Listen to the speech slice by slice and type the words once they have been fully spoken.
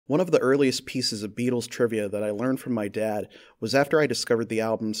One of the earliest pieces of Beatles trivia that I learned from my dad was after I discovered the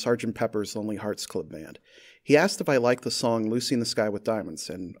album Sgt. Pepper's Lonely Hearts Club Band. He asked if I liked the song Lucy in the Sky with Diamonds,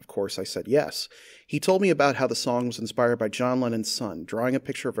 and of course I said yes. He told me about how the song was inspired by John Lennon's son, drawing a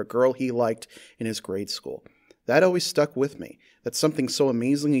picture of a girl he liked in his grade school. That always stuck with me, that something so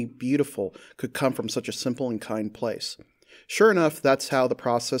amazingly beautiful could come from such a simple and kind place. Sure enough, that's how the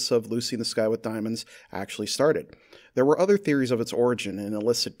process of Lucy in the Sky with Diamonds actually started. There were other theories of its origin in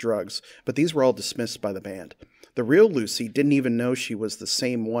illicit drugs, but these were all dismissed by the band. The real Lucy didn't even know she was the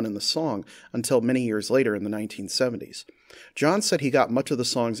same one in the song until many years later in the 1970s. John said he got much of the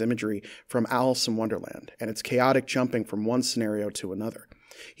song's imagery from Alice in Wonderland, and its chaotic jumping from one scenario to another.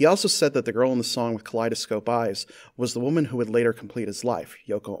 He also said that the girl in the song with kaleidoscope eyes was the woman who would later complete his life,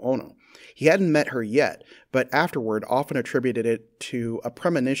 Yoko Ono. He hadn't met her yet, but afterward often attributed it to a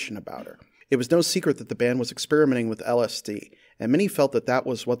premonition about her. It was no secret that the band was experimenting with LSD, and many felt that that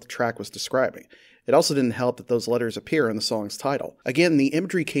was what the track was describing. It also didn't help that those letters appear in the song's title. Again, the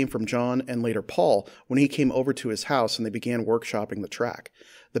imagery came from John and later Paul when he came over to his house and they began workshopping the track.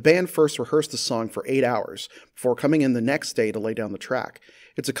 The band first rehearsed the song for 8 hours before coming in the next day to lay down the track.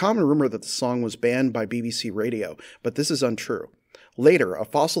 It's a common rumor that the song was banned by BBC Radio, but this is untrue. Later, a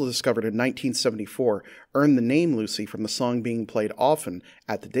fossil discovered in 1974 earned the name Lucy from the song being played often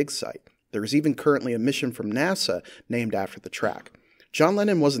at the dig site. There is even currently a mission from NASA named after the track. John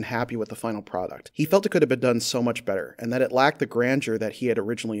Lennon wasn't happy with the final product. He felt it could have been done so much better, and that it lacked the grandeur that he had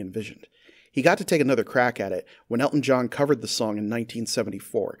originally envisioned. He got to take another crack at it when Elton John covered the song in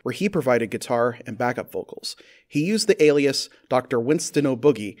 1974, where he provided guitar and backup vocals. He used the alias Dr. Winston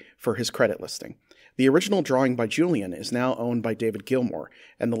O'Boogie for his credit listing. The original drawing by Julian is now owned by David Gilmour,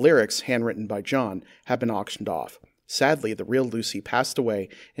 and the lyrics, handwritten by John, have been auctioned off. Sadly, the real Lucy passed away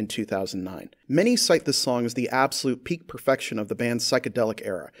in 2009. Many cite this song as the absolute peak perfection of the band's psychedelic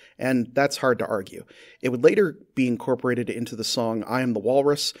era, and that's hard to argue. It would later be incorporated into the song I Am the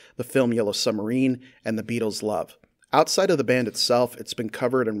Walrus, the film Yellow Submarine, and the Beatles' Love. Outside of the band itself, it's been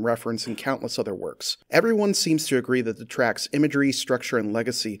covered and referenced in countless other works. Everyone seems to agree that the track's imagery, structure, and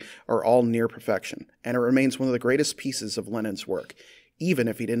legacy are all near perfection, and it remains one of the greatest pieces of Lennon's work, even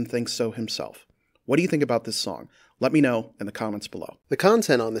if he didn't think so himself. What do you think about this song? Let me know in the comments below. The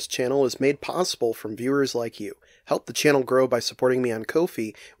content on this channel is made possible from viewers like you. Help the channel grow by supporting me on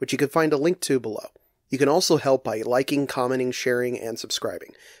Ko-fi, which you can find a link to below. You can also help by liking, commenting, sharing, and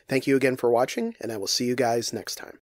subscribing. Thank you again for watching, and I will see you guys next time.